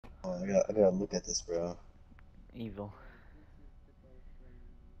Oh, I gotta look at this, bro. Evil.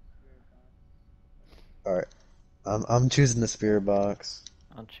 All right, I'm choosing the spirit box.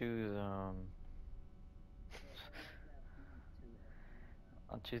 I'll choose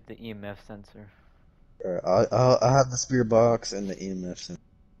I'll choose the EMF sensor. All right, I'll have the spirit box and the EMF sensor.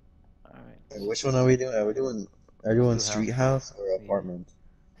 Alright, And which one are we doing? Are we let's doing do street house. house or Yeah, apartment?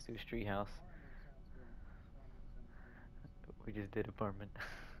 let's do street house. We just did apartment.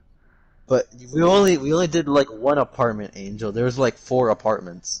 But we only did like one apartment, Angel. There was like four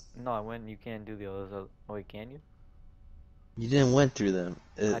apartments. No, I went. You can't do the others. Oh wait, can you? You didn't went through them.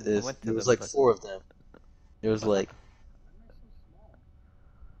 I went to There was them, like but four of them. There was but not. like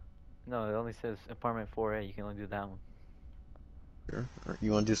No, it only says apartment 4A. You can only do that one. sure.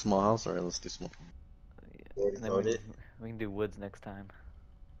 You want to do small house? All right, let's do small. Yeah. You already And then we voted. we can do woods next time.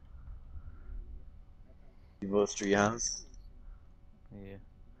 You vote street house. Yeah.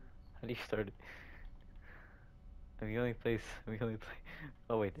 How do you start it? We only place. We only play.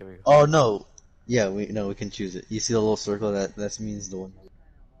 Oh wait, there we go. Oh no. Yeah, we can choose it. You see the little circle that means the one.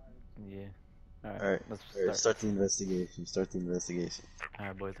 Yeah. All right. All right, Let's all right. start. Start the investigation. Start the investigation. All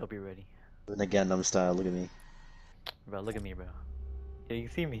right, boys. Hope you're ready. And again, I'm style. Look at me. Bro, look at me, bro. Yeah, you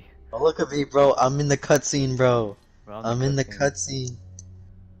can see me. Oh, look at me, bro. I'm in the cutscene, bro. Bro, I'm the I'm in the cutscene. cutscene.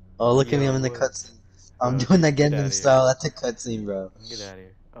 Oh, look at me. Yo, I'm in the what? cutscene. I'm Bro, doing the get out Gundam of here. style at the cutscene, bro. Get out of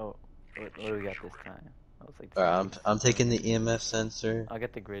here. Oh, what do we got this time? Oh, it's like the All same right, thing I'm as last taking time. the EMF sensor. I'll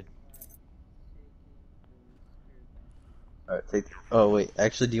get the grid. All right, take. Oh wait,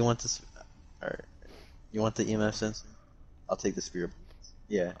 actually, do you want this? All right, you want the EMF sensor? I'll take the spear.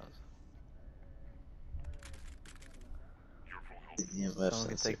 Yeah, Uh, the EMF Someone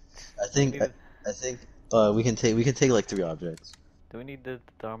can sensor. take. I Do we think need I, the? I think we can take like three objects. Do we need the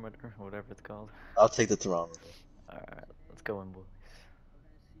thermometer, or whatever it's called? I'll take the thermometer. Alright, let's go in, boys.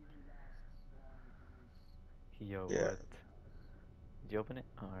 Yo, Yeah. what? Did you open it?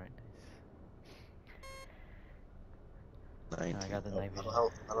 Alright, nice. I 19. got the Oh, night vision. how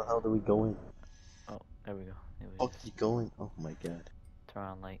the hell do we go in? Oh, there we go. It was Fuck just you going? Oh my god. turn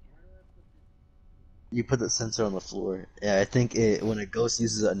on light. You put the sensor on the floor. Yeah, I think it when a ghost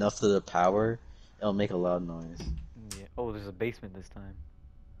uses enough of the power, it'll make a loud noise. Yeah. Oh, there's a basement this time.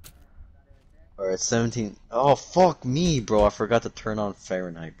 Alright, 17. Oh, fuck me, bro. I forgot to turn on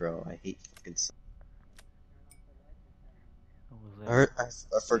Fahrenheit, bro. I hate fucking. What was I, that? heard- I You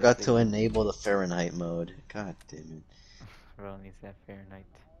gotta forgot save to it. enable the Fahrenheit mode. God damn it. Bro, needs that Fahrenheit.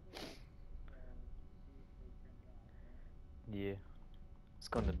 Yeah. Let's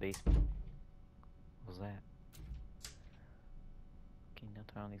go in the basement. What was that? Can you now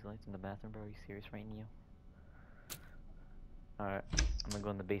turn on these lights in the bathroom, bro? Are you serious right now? Alright, I'm gonna go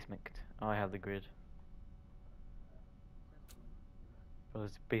in the basement. Oh, I have the grid. Bro,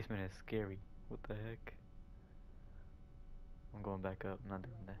 this basement is scary. What the heck? I'm going back up. I'm not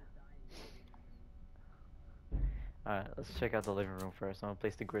doing that. Alright, let's check out the living room first. I'm gonna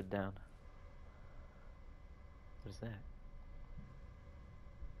place the grid down. What is that?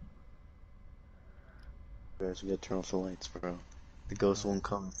 Guys, we gotta turn off the lights, bro. The ghost Oh, won't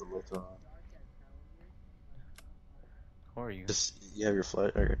come if the lights are on. who are you? Just, you have your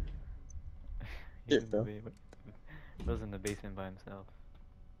flight. Or, He's shit, in the bro. basement. Bro's in the basement by himself.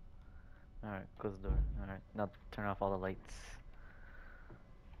 Alright, close the door. Alright, now turn off all the lights.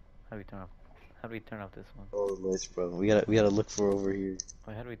 How do we turn off? How do we turn off this one? All the lights, bro. We gotta look for over here.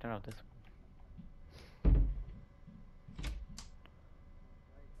 Wait, how do we turn off this one?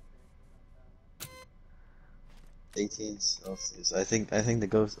 18 Celsius. I think the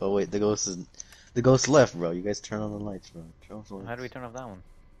ghost. Oh wait, the ghost left, bro. You guys turn on the lights, bro. Turn off the How do we lights. turn off that one?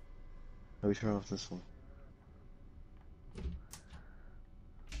 How do we turn off this one?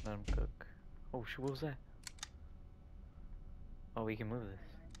 Let him cook. Oh shoot, what was that? Oh, we can move this.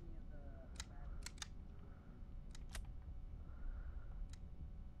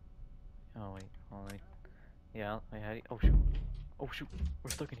 Oh wait, hold on. Yeah, wait, how do you, oh shoot. Oh shoot,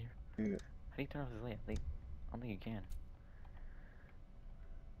 we're stuck in here. Yeah. How do you turn off this lamp? Like, I don't think you can.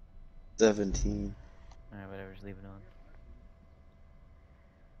 17. Alright, whatever, just leave it on.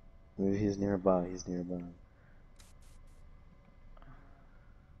 Maybe he's nearby. He's nearby.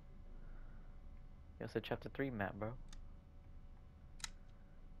 Yo, so chapter 3 map, bro.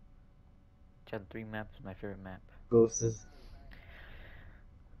 Chapter 3 map is my favorite map. Ghost is.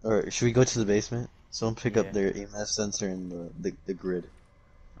 Alright, should we go to the basement? Someone pick up Yeah, their EMF sensor and the grid.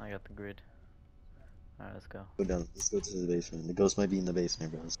 I got the grid. Alright, let's go. Go down. Let's go to the basement. The ghost might be in the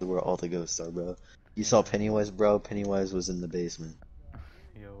basement, bro. This is where all the ghosts are, bro. You saw Yeah. Pennywise, bro. Pennywise was in the basement.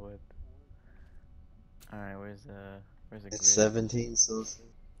 Yo, what? Alright, where's the It's grid? 17 Celsius.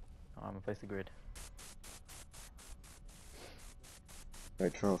 I'm gonna place the grid.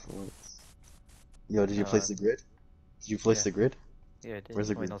 Alright, turn off the lights. Yo, did you place Uh, the grid? Did you place yeah, the grid? yeah, I did. Where's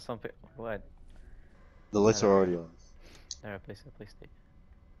the Wait, grid? no, what? The Ah, lights are there we go. already on. There, I placed it.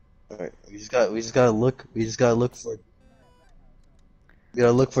 Alright, we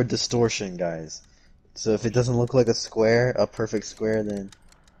gotta look for distortion, guys. So if Oh it doesn't shit. look like a square, a perfect square, then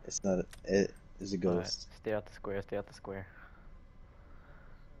it's not, it is a Alright, ghost. stay out the square, stay out the square.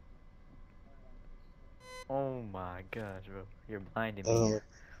 Oh my gosh, bro. You're blinding me Oh, here.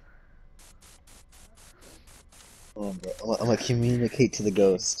 hold on, bro. I'm gonna communicate to the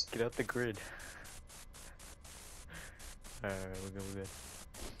ghost. Get out the grid. Alright, we're good.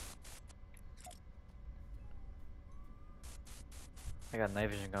 I got night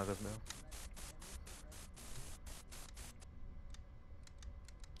vision goggles, bro.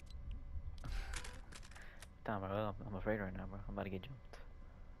 Damn, bro, I'm afraid right now, bro. I'm about to get jumped.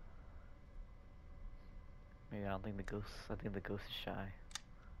 Maybe I don't think I think the ghost is shy.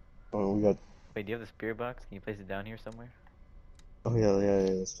 Oh, we got. Wait, do you have the spirit box? Can you place it down here somewhere? Oh yeah.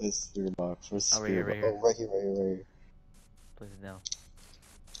 Let's place the spirit box. Where's the Oh, spirit right box? here. Oh, right here. Place it down.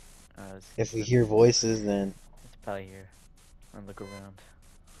 If we hear voices, then It's probably here. And look around.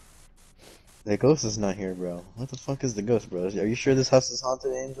 the ghost is not here, bro. What the fuck is the ghost, bro? Are you sure this house is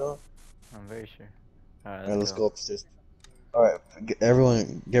haunted, Angel? I'm very sure. Alright, let's Alright, let's go. go upstairs. Alright,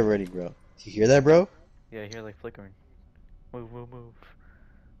 everyone, get ready, bro. Do you hear that, bro? Yeah, I hear like flickering. Move.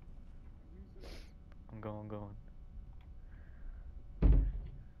 I'm going.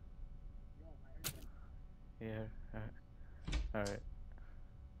 Yeah, alright.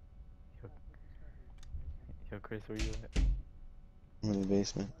 Yo, yo, Chris, where you at? I'm in the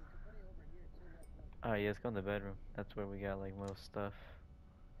basement. Alright, yeah, let's go in the bedroom. That's where we got like most stuff.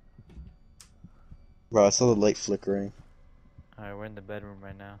 Bro, I saw the light flickering. Alright, we're in the bedroom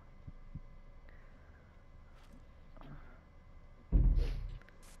right now.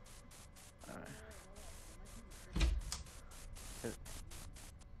 Alright. The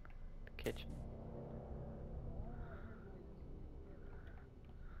kitchen.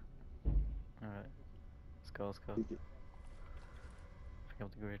 Alright, let's go. Pick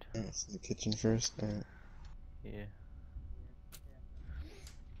up the grid. It's in the kitchen first. Alright. Yeah.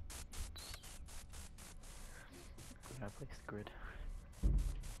 Alright, place the grid.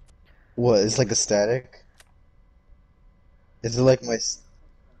 What? It's Yeah, like a static? Is it like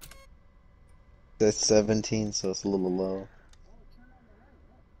that's 17, so it's a little low.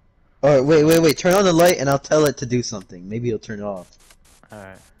 Alright, wait. Turn on the light and I'll tell it to do something. Maybe it'll turn it off.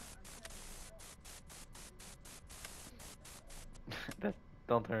 Alright. That,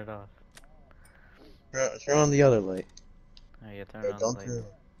 don't turn it off. Turn on the other light. Alright, yeah, turn Alright, on the don't turn lights.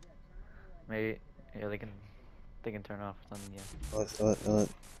 it Maybe, yeah, they can turn off something, yeah. on.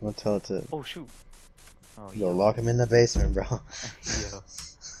 I'll tell it to. Oh, shoot! Oh, Yo, yo. lock him in the basement, bro. Yo.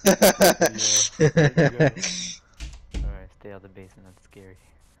 Let's go. Alright, stay out of the basement, that's scary.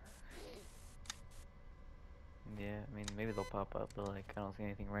 Yeah, I mean, maybe they'll pop up, but like, I don't see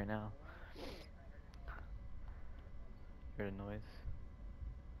anything right now. Hear the noise.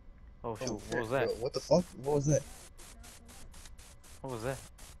 Oh shoot, Oh, what was bro, that? what the fuck? What was that? What was that?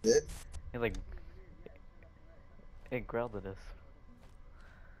 It? It like, it growled at us.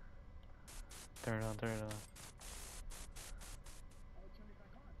 Turn it on.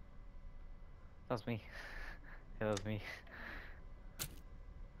 That was me. Yeah, that was me.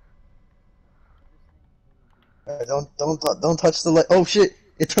 Don't touch the light. Oh shit!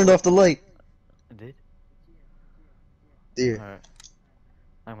 It turned What? off the light. It did? Dear. Alright.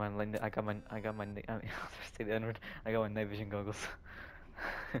 I got my, I mean, I'll just say the N-word. I got my night vision goggles.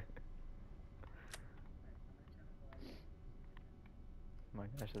 My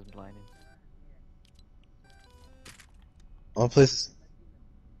gosh, it's blinding. One place.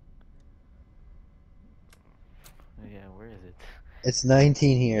 Yeah, where is it? It's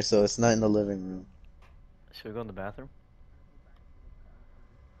 19 here, so it's not in the living room. Should we go in the bathroom?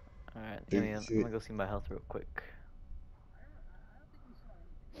 Alright, Should, I'm should, gonna go see my health real quick.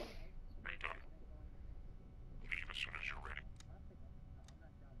 Leave as soon as you're ready.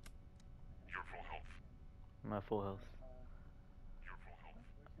 Your full health. I'm at full health. Your full health.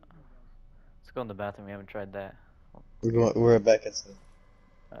 Let's go in the bathroom, we haven't tried that. Oh, we're back inside.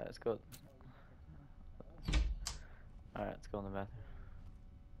 Alright, let's go. Alright, let's go in the bathroom.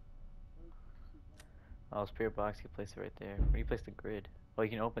 Oh, spirit box, you place it right there. Where do you place the grid? Oh, you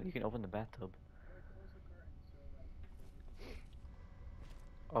can open the bathtub.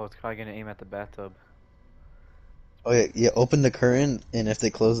 Oh, it's probably gonna aim at the bathtub. Oh yeah. Open the curtain, and if they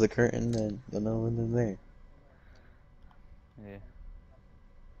close the curtain, then you'll know when they're there. Yeah.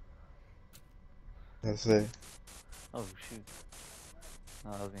 That's it. Oh shoot.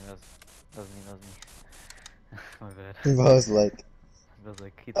 No, that was me. That was me. That was me. My bad. I was like, I was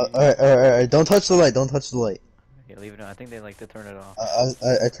like, continue. alright. Don't touch the light. Don't touch the light. Yeah, leave it on. I think they like to turn it off.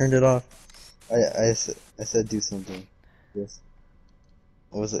 I turned it off. I said do something. Yes.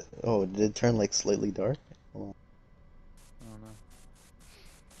 What was it? Oh, did it turn like slightly dark? Hold I don't know.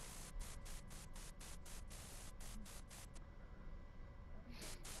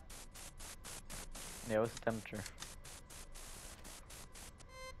 Yeah, what's the temperature?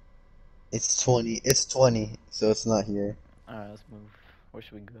 It's 20. It's 20, so it's not here. Alright, let's move. Where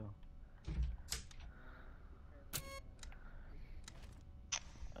should we go?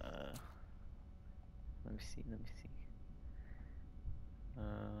 Uh, let me see. Let me see. I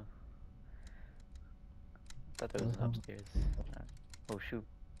thought that was upstairs. Alright. Oh shoot.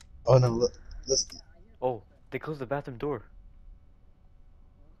 Oh no, look. Let's. Oh, they closed the bathroom door.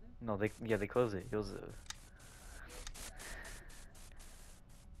 No, they closed it. It was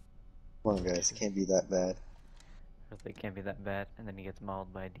Come on, guys. It can't be that bad. They can't be that bad, and then he gets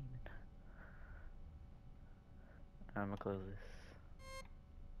mauled by a demon. I'm gonna close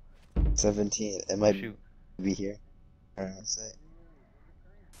this. 17. It Oh might shoot. be here. Alright, I'll say.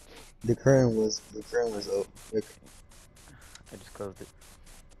 The current was. Oh, I just closed it.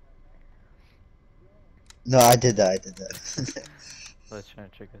 no, I did that. I did that. Let's try to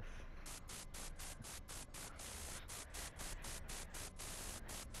trick us.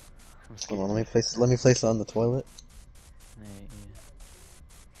 I'm scared. Hold on. Let me place it on the toilet. Yeah.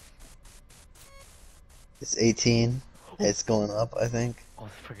 It's 18. It's going up, I think. Oh,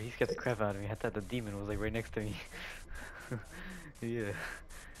 frick, he scared the crap out of me. I thought the demon was like right next to me. Yeah.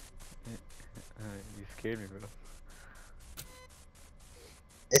 You scared me, bro.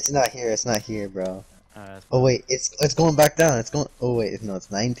 It's not here. It's not here, bro. Alright, Oh wait, it's going back down. It's going. Oh wait, no,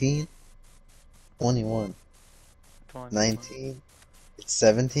 it's 19. 21. 19. It's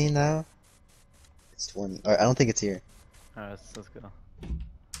 17 now. It's 20. Alright, I don't think it's here. Alright, let's go.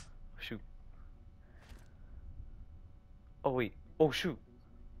 Shoot. Oh wait. Oh shoot.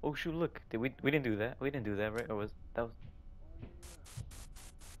 Oh shoot, look. We didn't do that. We didn't do that, right? Or was that was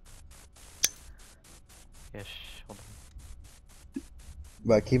Yeah, hold on.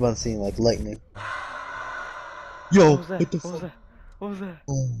 But I keep on seeing like lightning. What Yo, was that? what the What was fuck? that? What was that?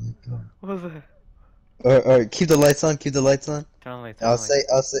 Oh my god. What was that? Alright, keep the lights on. Keep the lights on. Turn on the lights, turn on the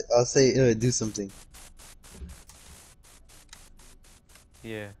lights. I'll say, do something.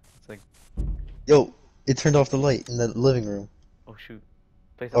 Yeah, it's like, Yo, it turned off the light in the living room. oh shoot.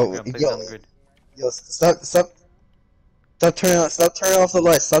 Place it on the Oh, ground, place it on the grid. yo, stop turning off the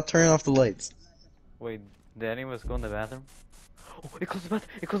lights. Stop turning off the lights. Wait, did any of us go in the bathroom? Oh, it closed the bathroom!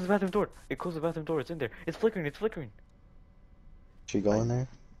 It closed the bathroom door! It closed the bathroom door, it's in there! It's flickering, it's flickering! Should we go in there?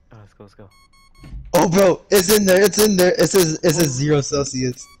 Oh, let's go, let's go. Oh, bro, it's in there. It's in there. It says 0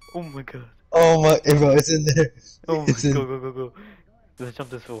 Celsius. Oh my god. Oh my, bro, it's in there. Oh my, It's in. go. Let's jump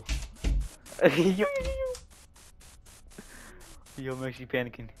this fool. Yo, I'm actually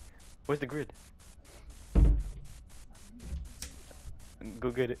panicking. Where's the grid?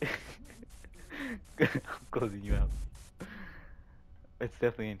 Go get it. I'm closing you out. It's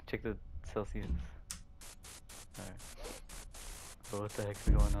definitely in. Check the Celsius. Alright. Oh, what the heck's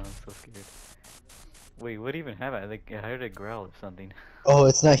going on? I'm so scared. Wait, what even happened? Like, I heard a growl or something. Oh,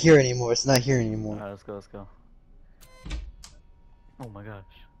 it's not here anymore. It's not here anymore. Alright, let's go, let's go. Oh my gosh.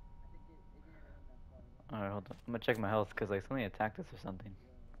 Alright, hold on. I'm gonna check my health because like something attacked us or something.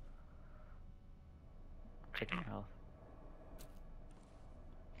 I'm checking my health.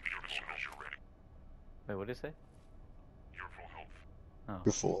 Leave as soon as you're ready. Wait, what did it say? Your full health. Oh,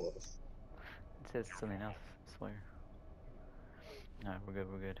 You're full of. it says something else, I swear. Alright, we're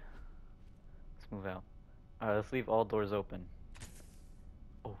good, we're good. Let's move out. Alright, let's leave all doors open.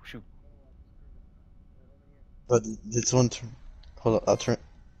 Oh, shoot. But this one. Hold on, I'll turn.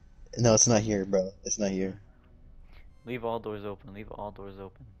 No, it's not here, bro. It's not here. Leave all doors open, leave all doors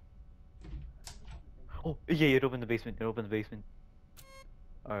open. Oh, yeah, it opened the basement, it opened the basement.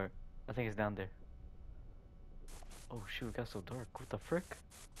 Alright, I think it's down there. Oh shoot, it got so dark, what the frick?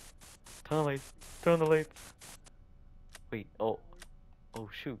 Turn on the lights, turn on the lights. Wait, oh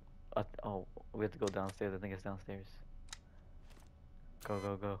shoot. Oh, we have to go downstairs, I think it's downstairs. Go.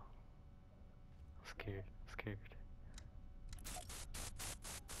 I'm scared,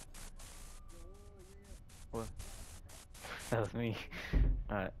 What? That was me.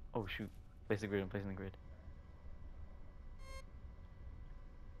 Alright, oh shoot. Place the grid, I'm placing the grid.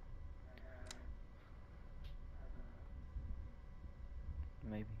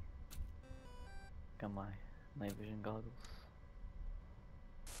 Maybe. Got my night vision goggles.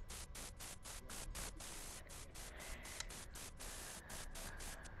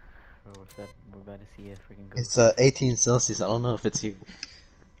 that we're about to see a freaking It's ghost. 18 Celsius. I don't know if it's here.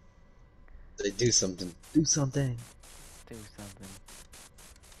 They do something. Do something. Do something.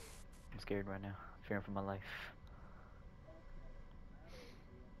 I'm scared right now. Fearing for my life.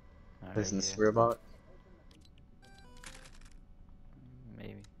 Alright, Listen to yeah. swear about.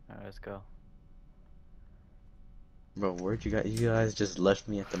 Maybe. Alright, let's go. Bro, where'd you guys? You guys just left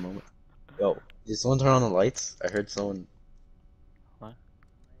me at the moment. Yo, did someone turn on the lights? I heard someone. What?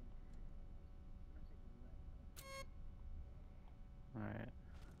 Alright.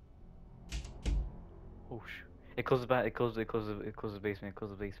 Oh sh! It closes back. It closes the basement. It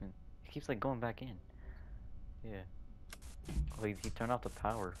closes the basement. It keeps like going back in. Yeah. Oh, he turned off the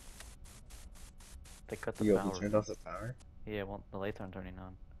power. They cut the Yo, he power. turned off the power. Yeah, well, the lights aren't turning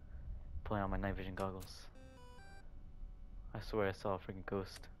on. Pulling on my night vision goggles. I swear I saw a freaking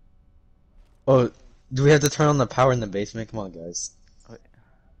ghost. Oh, do we have to turn on the power in the basement? Come on, guys. Wait.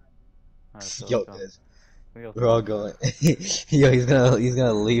 Alright, let's go. Yo, Let's go. guys, We go. we're all going. Yo, he's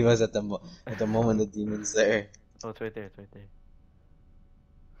gonna leave us at the moment the demon's there. Oh, it's right there. It's right there.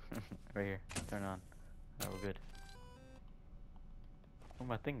 Right here. Turn on. Alright, we're good. Where'd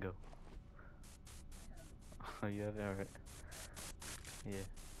my thing go? Oh, yeah, alright. Yeah.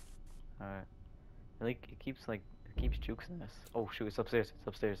 Alright. It keeps juicing us. Oh shoot, it's upstairs. It's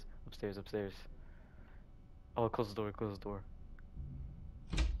upstairs. Upstairs, upstairs. Oh, close the door. Close the door.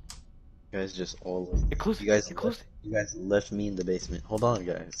 You guys just all. It closed. You guys It closed. You guys left me in the basement. Hold on,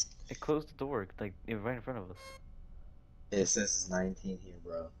 guys. It closed the door, like right in front of us. It says it's 19 here,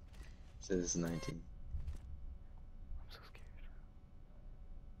 bro. It says it's 19. I'm so scared.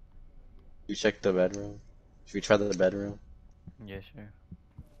 You check the bedroom. Should we try the bedroom? Yeah, sure.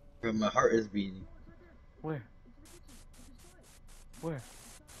 Bro, my heart is beating. Where? Where?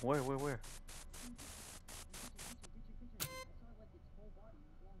 Where?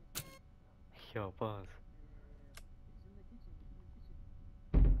 Yo, pause.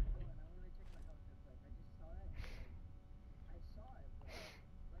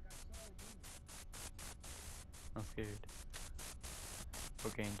 I'm scared.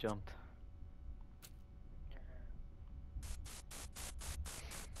 We're getting jumped.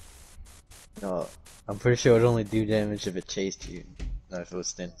 No, I'm pretty sure it would only do damage if it chased you, not if it was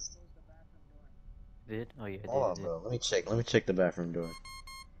standing. Did? Oh yeah, it Hold on, did. bro. Let me check. Let me check the bathroom door.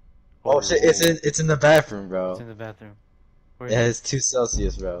 Oh, Oh shit! It's in the bathroom, It's bro. in the bathroom. Where It is has 2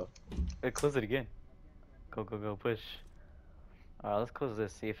 Celsius, bro. it? Close it again. Go, push. Alright, let's close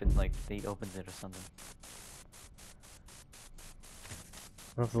this, see if it, like, he opens it or something.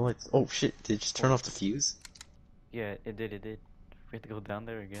 Turn off the lights. Oh shit! Did it just turn off the fuse? Yeah, it did. We have to go down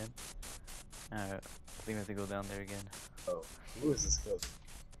there again. Alright, I think we have to go down there again. Oh, who is this ghost?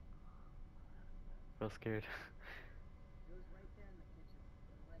 Real scared.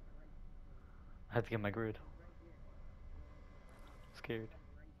 I have to get my grid. Scared.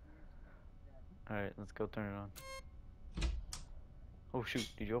 Alright, let's go turn it on. Oh shoot,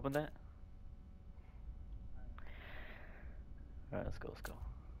 did you open that? Alright, let's go.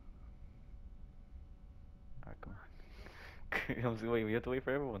 Alright, come on. Wait, we have to wait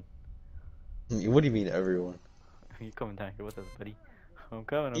for everyone. What do you mean, everyone? You coming down here with us, buddy? I'm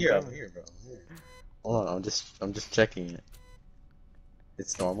coming. I'm here, bro. I'm here. Hold on, I'm just checking it.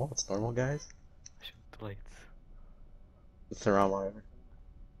 It's normal. It's normal, guys. Shoot the lights. It's around whatever.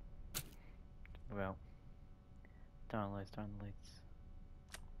 Well, turn on the lights.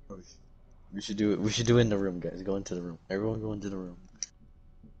 Oh, we should do it. We should do it in the room, guys. Go into the room. Everyone, go into the room.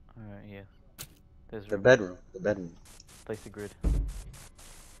 Alright, yeah. There's The room. bedroom. The bedroom. Place the grid.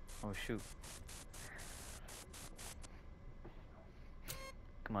 Oh shoot.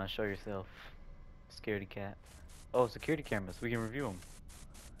 Come on, show yourself. Scaredy cat. Oh, security cameras. We can review them.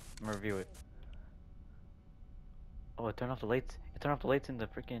 I'm gonna review it. Oh, it turned off the lights. It turned off the lights in the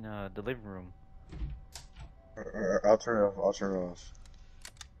freaking the living room. I'll turn it off. I'll turn it off.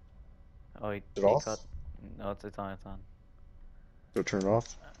 Oh, Is it off? No, it's on. So turn it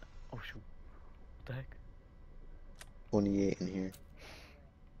off. Oh shoot. What the heck? 28 in here.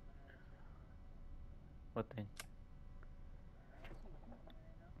 What thing?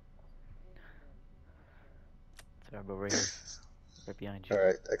 Sorry, bro, right here. Right behind you.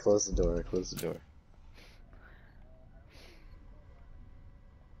 Alright, I closed the door.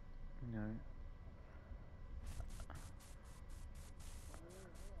 Alright.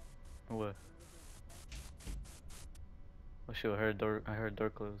 What? Oh shoot, I heard door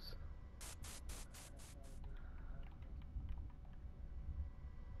close.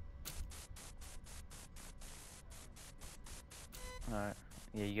 Alright.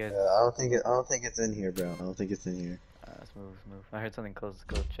 Yeah, you guys. I don't think it's in here, bro. I don't think it's in here. Let's move. I heard something close. Let's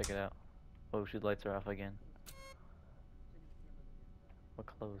go check it out. Oh shoot, lights are off again. We're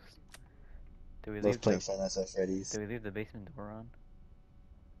closed. Do we Love leave playing the Five Nights at Freddy's. basement door on?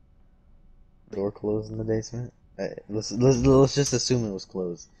 Door closed in the basement. Let's just assume it was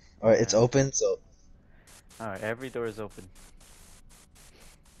closed. All right, it's Alright. open. So Alright, every door is open.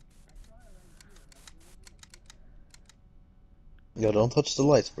 yo, don't touch the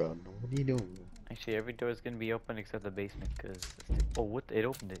lights, bro. What are you doing? Actually, every door is gonna be open except the basement, cause oh, what? It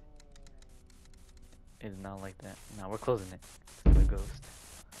opened it. It's not like that. No, we're closing it. It's a ghost.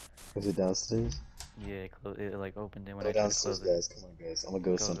 Is it downstairs? Yeah, it like opened it when Go I tried to downstairs, close it. guys. Come on, guys. I'm gonna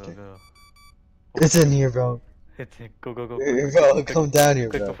go Go, go, something. go. It's in here, bro. It's in. Go, go, go, quick, quick, Bro, quick, come down here, quick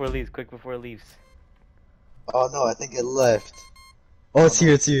bro. before it leaves, quick before it leaves. Oh no, I think it left. Oh, Oh it's here.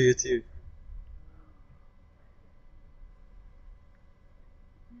 no. It's here. It's here.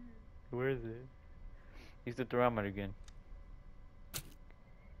 Where is it? Use the thermometer again.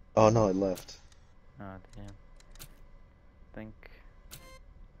 Oh no, it left. Oh damn. Think.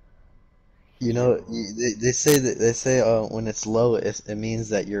 You know, they say that when it's low, it means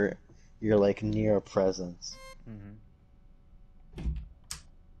that you're like near a presence. Mm-hmm.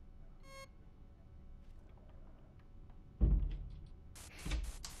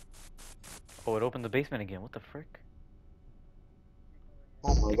 Oh, it opened the basement again. What the frick?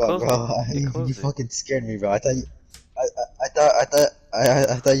 Oh my It god, closed it. bro! It You closed it. fucking scared me, bro. I thought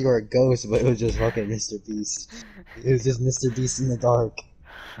you were a ghost, but it was just fucking Mr. Beast. It was just Mr. Beast in the dark.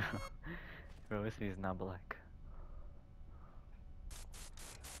 Bro, this is not black.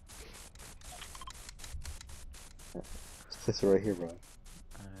 It's right here, bro.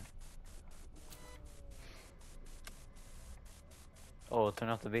 Alright. Oh, turn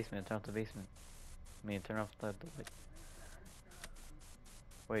off the basement. Turn off the basement. I mean, turn off the light.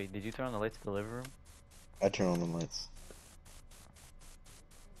 Wait, did you turn on the lights in the living room? I turn on the lights.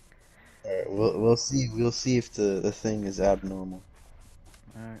 Alright, we'll see if the thing is abnormal.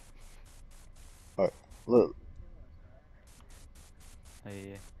 Alright. Alright, look.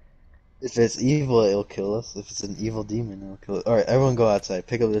 Hey, yeah. If it's evil, it'll kill us. If it's an evil demon, it'll kill us. Alright, everyone go outside.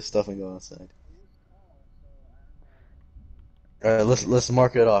 Pick up this stuff and go outside. Alright, let's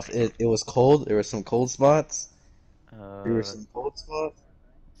mark it off. It was cold. There were some cold spots. There were Uh, some cold spots.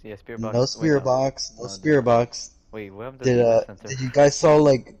 see, yeah, spirit No box. Wait, spirit box. No no, spirit box. wait, what happened to the EMF sensor? Did you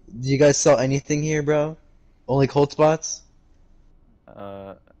guys saw anything here, bro? Only cold spots?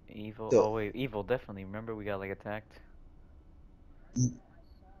 Uh, evil. So, Oh wait, evil. Definitely. Remember, we got like attacked.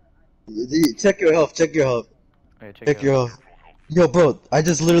 check your health. Check your health. Wait, check Check your your health. health. Yo, bro, I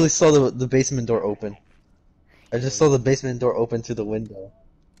just literally saw the basement door open. I Yeah, just saw the basement door open to the window.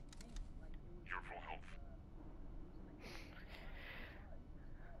 Your full health.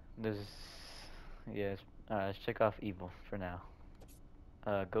 there's. Yes. Let's check off evil for now.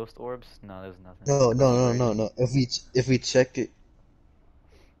 Ghost orbs? No, there's nothing. No, Ghost no, no, no, writing. no. If we check it,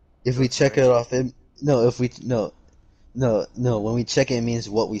 if we Ghost check it writing. off, no, if we no, no, no. When we check it, it means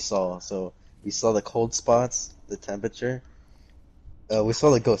what we saw. So we saw the cold spots, the temperature. We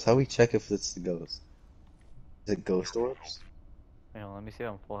saw the ghost. How we check if it's the ghost? Is it ghost orbs? Hang on, let me see.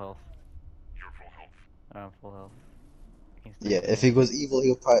 I'm full health. Your full health. I'm full health. Instant Yeah. If he scan. was evil,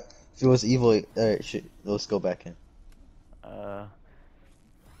 he'll probably. If he was evil, shit. Let's go back in. Uh,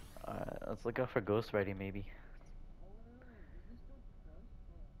 let's look out for ghost writing maybe.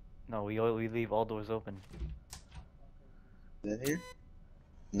 No, we leave all doors open. Is it here?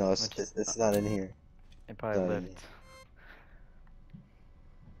 No, Which it's not in here. it It's probably not in left. here.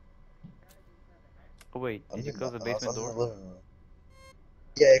 Oh wait, did you close the I was basement in the door? living room.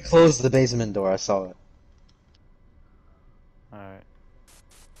 Yeah, it closed the basement door. I saw it. Alright.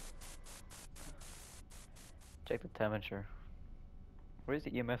 Check the temperature. Where's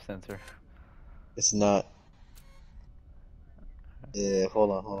the EMF sensor? It's not. Yeah,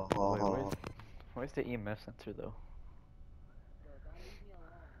 hold on, hold on, hold on, Wait, hold on. where's the EMF sensor though?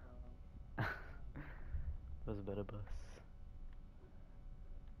 That was a better bus.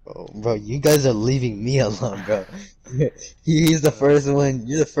 Bro, you guys are leaving me alone, bro. He's the first one.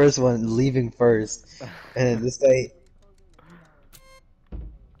 You're the first one leaving first, and this guy.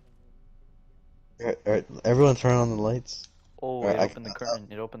 Everyone, turn on the lights. Oh, Alright, it opened the curtain.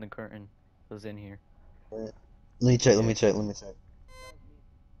 It opened the curtain. It was in here. let me check. Let Yeah. me check. Let me check.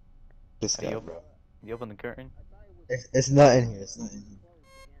 This Oh, guy, bro. you opened the curtain? It's not in here. It's not in here.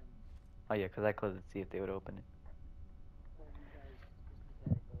 Oh yeah, cause I closed it to see if they would open it.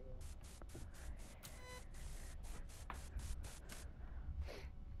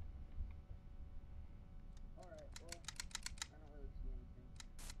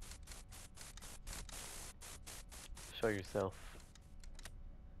 Show yourself.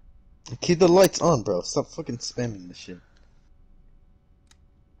 Keep the lights on, bro. Stop fucking spamming this shit.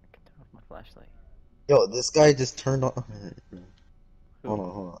 I can turn off my flashlight. Yo, this guy just turned on. Who? Hold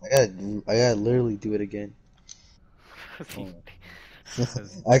on. I gotta literally do it again. Hold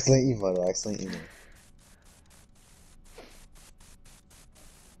on. Excellent email, though. Excellent email.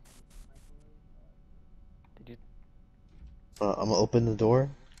 Did you? I'm gonna open the door.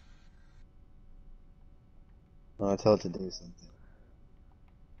 I tell it to do something.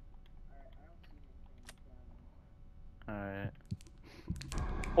 Alright.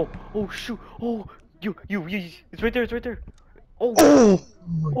 Oh, shoot! Oh, you, it's right there, it's right there! Oh, Oh!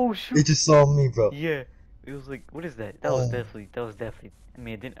 oh, It shoot! just saw me, bro. Yeah, it was like, what is that? Oh. That was definitely, I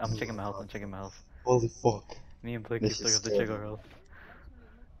mean, it didn't, I'm checking my health, I'm checking my health. Holy fuck. Me and Blakey This still is have to check our scary. health.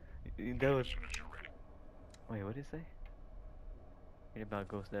 That was, As soon as you're ready. wait, what did it say? Read about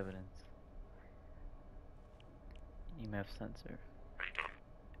ghost evidence. EMF sensor. Are you done?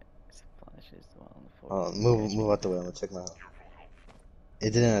 It's flashes while on the floor. Move Catching out the way. I'm gonna EMF. check my health. Your full health.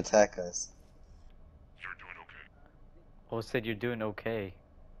 It didn't attack us. You're doing okay. Oh, it said you're doing okay.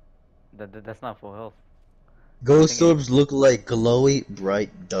 That's not full health. I think Ghost it, orbs look like glowy,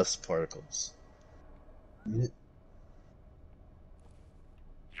 bright dust particles. You're doing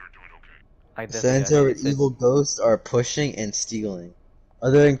okay. I definitely, Signs of it said, evil ghosts are pushing and stealing.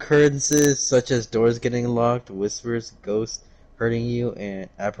 Other occurrences, such as doors getting locked, whispers, ghosts hurting you, and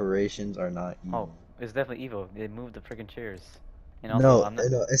apparitions, are not oh, evil. it's definitely evil. They moved the freaking chairs. And also, No, I'm not,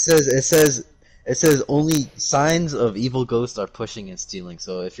 no. It says only signs of evil ghosts are pushing and stealing.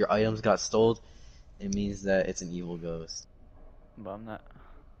 So if your items got stole, it means that it's an evil ghost. but I'm not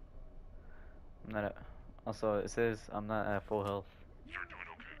at, also, it says I'm not at full health. You're doing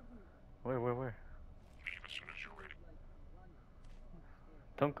okay. Where? Leave as soon as you're ready.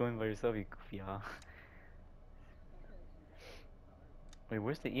 Don't go in by yourself, you goofy, huh? Wait,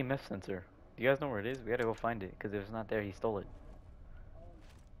 where's the EMF sensor? Do you guys know where it is? We gotta go find it, because if it's not there, he stole it.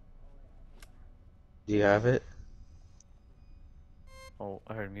 Do you have it? Oh,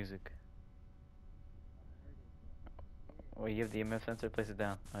 I heard music. Wait, you have the EMF sensor? Place it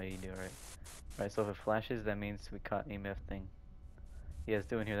down. Oh, you do, alright. Alright, so if it flashes, that means we caught EMF thing. Yeah, it's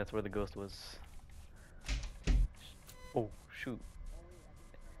doing here, that's where the ghost was. Oh, shoot.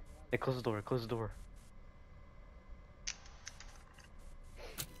 Hey, close the door, close the door.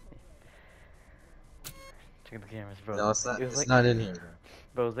 Check the cameras, bro. No, it's not. It was It's like, not in here, bro.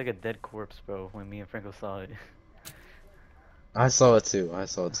 bro, it was like a dead corpse, bro, when me and Franco saw it. I saw it too. I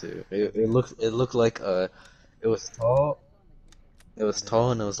saw it too. It looked like it was tall. It was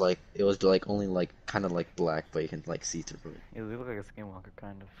tall and it was like only like kind of like black, but you can like see through it. It looked like a skinwalker,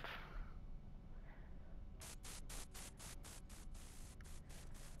 kind of.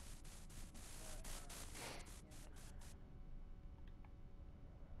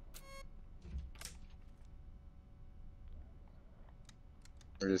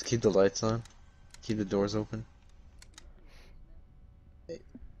 Or just keep the lights on, keep the doors open. Hey.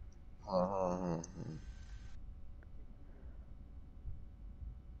 Oh,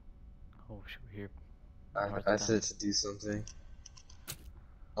 Oh, shoot, here. I Power's I not down. said to do something.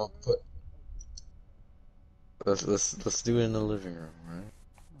 I'll put. Let's do it in the living room,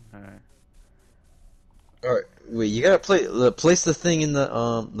 right? Alright. All right. Wait, you gotta place the thing in the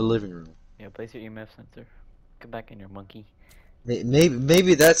living room. Yeah, place your EMF sensor. Come back in your monkey.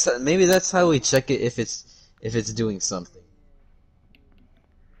 Maybe that's how we check it if it's doing something.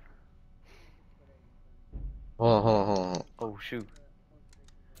 Hold on. Oh, shoot.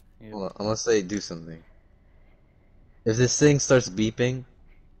 Yep. Hold on. I'm gonna say do something. If this thing starts beeping,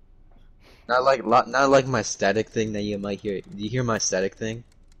 not like my static thing that you might hear. Do you hear my static thing?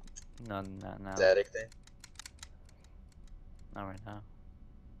 No, not now. Static thing. Not right now.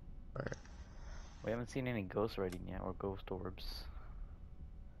 Alright. We haven't seen any ghost writing yet, or ghost orbs.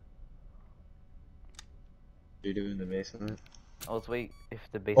 You're doing the basement. Oh, let's wait if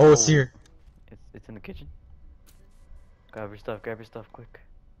the base. Oh, it's here. It's in the kitchen. Grab your stuff, quick.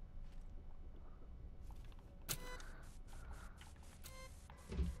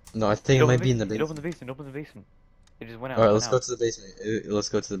 No, I think it might be in the It opened basement. the basement. It just went out. Alright, It went let's go out. to the basement. Let's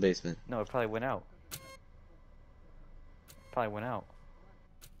go to the basement. No, it probably went out. Probably went out.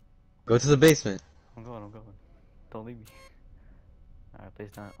 Go to the basement. I'm going. Don't leave me. Alright, place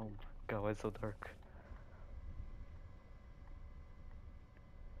down. Oh my god, why is it so dark?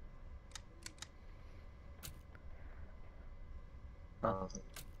 Huh?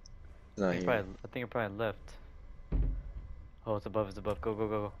 It's not here. I think it probably left. Oh, it's above.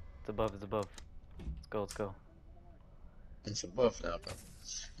 Go. It's above. Let's go. It's above now, bro.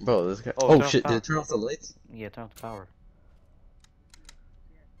 Bro, this guy. Oh, Oh turn off shit! the Did power. it turn off the lights? Yeah, turn off the power.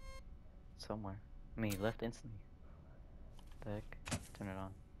 somewhere. I mean, he left instantly. The heck? Turn it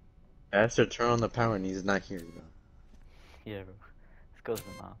on. I asked her to turn on the power and he's not here, bro. Yeah, bro. Let's go to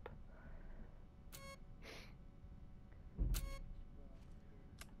the map.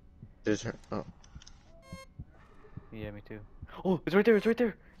 There's her. Oh. Yeah, me too. Oh, it's right there. It's right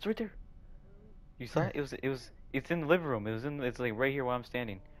there. It's right there. You saw it? It's in the living room. It's like right here where I'm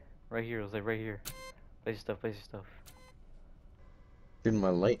standing. Right here. It was like right here. Place your stuff. Place your stuff. Dude, my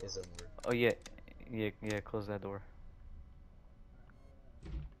light isn't working. Oh yeah, yeah. Close that door.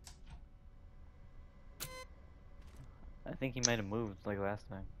 I think he might have moved like last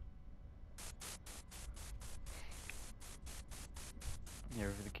time. Yeah,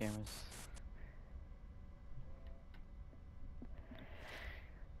 over the cameras.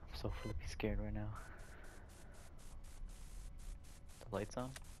 I'm so flippy scared right now. The lights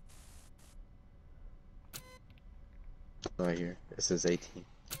on? Right here. It says 18.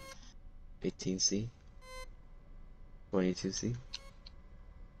 18C. 22C.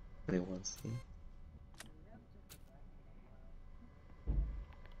 21C.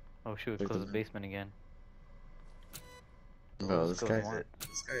 Oh shoot, Look close at the that. basement again. Bro, Let's this go, guy's come on. it.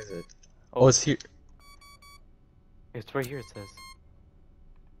 This guy's it. Oh, Oh, it's here. it's right here, it says.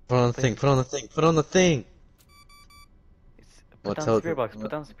 Put on the Place thing. it. Put on the thing. Put on the thing. Put What down the tells spirit it? box,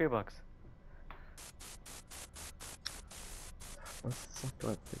 put down the spirit box. What the fuck do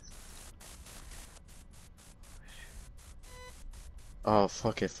I fix? Oh,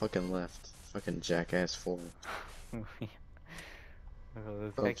 fuck it. Fucking left. Fucking jackass forward. Oh,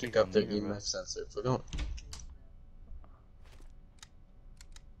 this guy Don't keeps pick on up the moving, bro. EMF sensor. If we don't.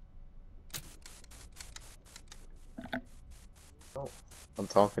 Oh, I'm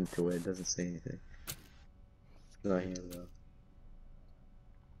talking to it. It doesn't say anything. It's not here though.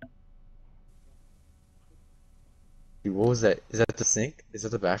 Dude, what was that? Is that the sink? Is that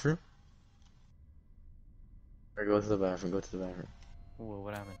the bathroom? Or go to the bathroom. Go to the bathroom. Whoa,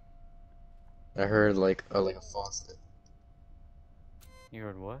 what happened? I heard like a faucet. You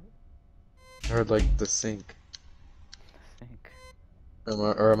heard what? I heard like the sink. I think.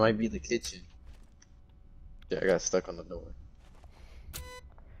 Or it might be the kitchen. Yeah, I got stuck on the door.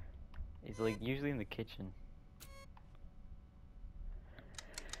 It's like usually in the kitchen.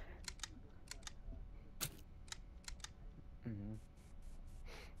 Mm-hmm.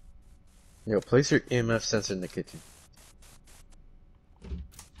 Yo, place your EMF sensor in the kitchen.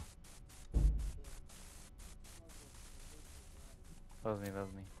 That was me, that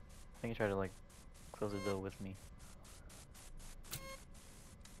was me. I think he tried to like close the door with me.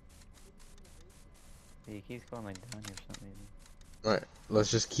 Yeah, he keeps going like down here for some reason. Alright,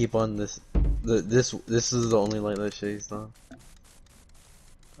 let's just keep on this. This is the only light that shades on.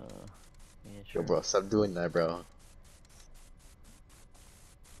 Yeah, Yo, sure. bro, stop doing that, bro.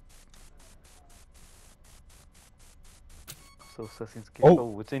 So sussing scared. Oh!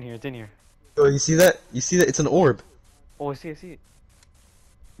 Oh, it's in here, it's in here. Yo, you see that? You see that? It's an orb. Oh, I see it.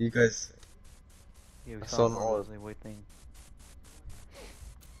 You guys. Yeah, we I saw saw an an orb, it orb. was like a white thing.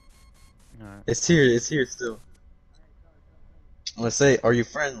 Alright. It's here. It's here still. I'm gonna say, are you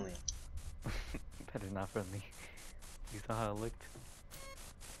friendly? That is not friendly. You saw how it looked?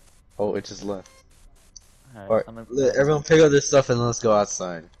 Oh, it just left. Alright, Alright, everyone pick up this stuff and let's go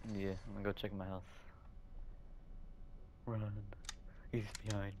outside. Yeah, I'm gonna go check my health. Run. He's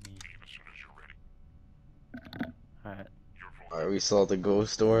behind me. Leave as soon as you're ready. Alright, You're full Alright, health. we saw the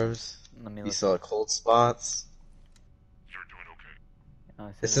ghost orbs. let me We look. saw cold spots. You're doing okay. Oh,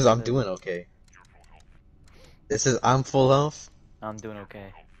 it This says is what it I'm says. doing okay. You're full health. This is I'm full health. I'm doing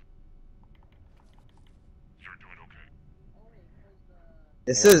okay. You're doing okay.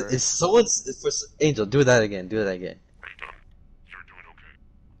 It I got says hurt. it's someone's for Angel. Do that again. Do that again. Are you done? You're doing okay.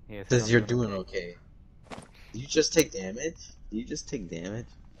 Yeah, it It says says I'm you're doing doing okay. okay. Do you just take damage? Do you just take damage?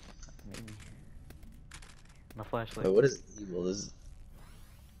 Maybe. My flashlight. Wait, what is evil?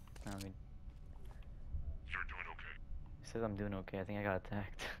 I mean, You're doing okay. it says I'm doing okay. I think I got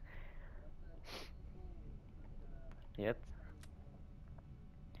attacked. Yep.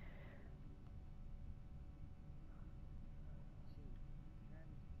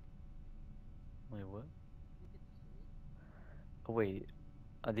 Wait, what? Oh, wait.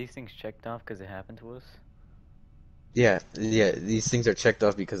 Are these things checked off because it happened to us? Yeah, yeah. These things are checked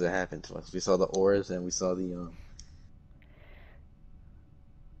off because it happened to us. We saw the orbs and we saw the Do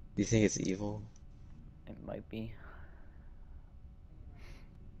you think it's evil? It might be.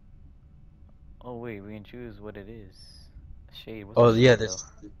 Oh, wait. We can choose what it is. A shade. What's a Oh yeah, shade, though?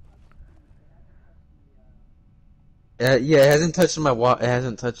 there's. Yeah, it hasn't touched my It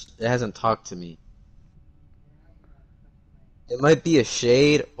hasn't touched. It hasn't talked to me. It might be a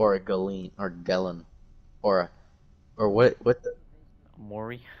shade or a Galen or Galen or what the,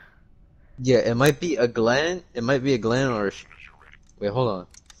 Mori. yeah, it might be a Glen. It might be a Glen or a As you're ready. wait, hold on.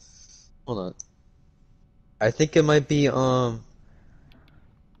 I think it might be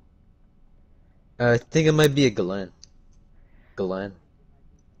I think it might be a Glen. Glen.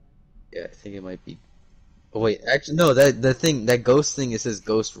 Yeah, I think it might be. Oh wait, actually no, that ghost thing it says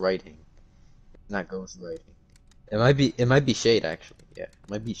ghost writing, not ghost writing. It might be shade actually. Yeah, it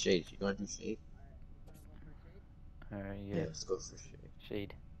might be shade. You want to do shade? Alright, Yeah, yeah. let's go for shade.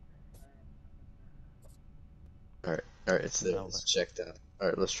 Shade. All right, it's there. Now It's what? checked out. All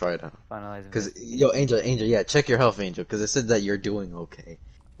right, let's try it out. Finalize Cause yo, investigation. Angel, yeah, check your health, Angel, cause it said that you're doing okay.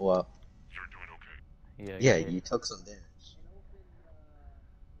 Well, You're doing okay. Yeah, yeah, yeah, yeah. you took some damage.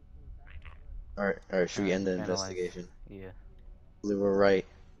 Are you done? All right, should we Alright, end the finalize. investigation? Yeah. We were right.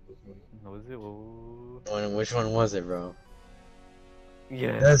 Was it? Oh. Which one was it, bro?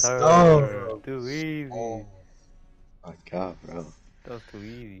 Yes, Let's sir. go. Too easy. Oh my god, bro. That was too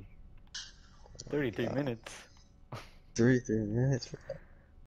easy. Oh my 33 god. minutes. 3 minutes.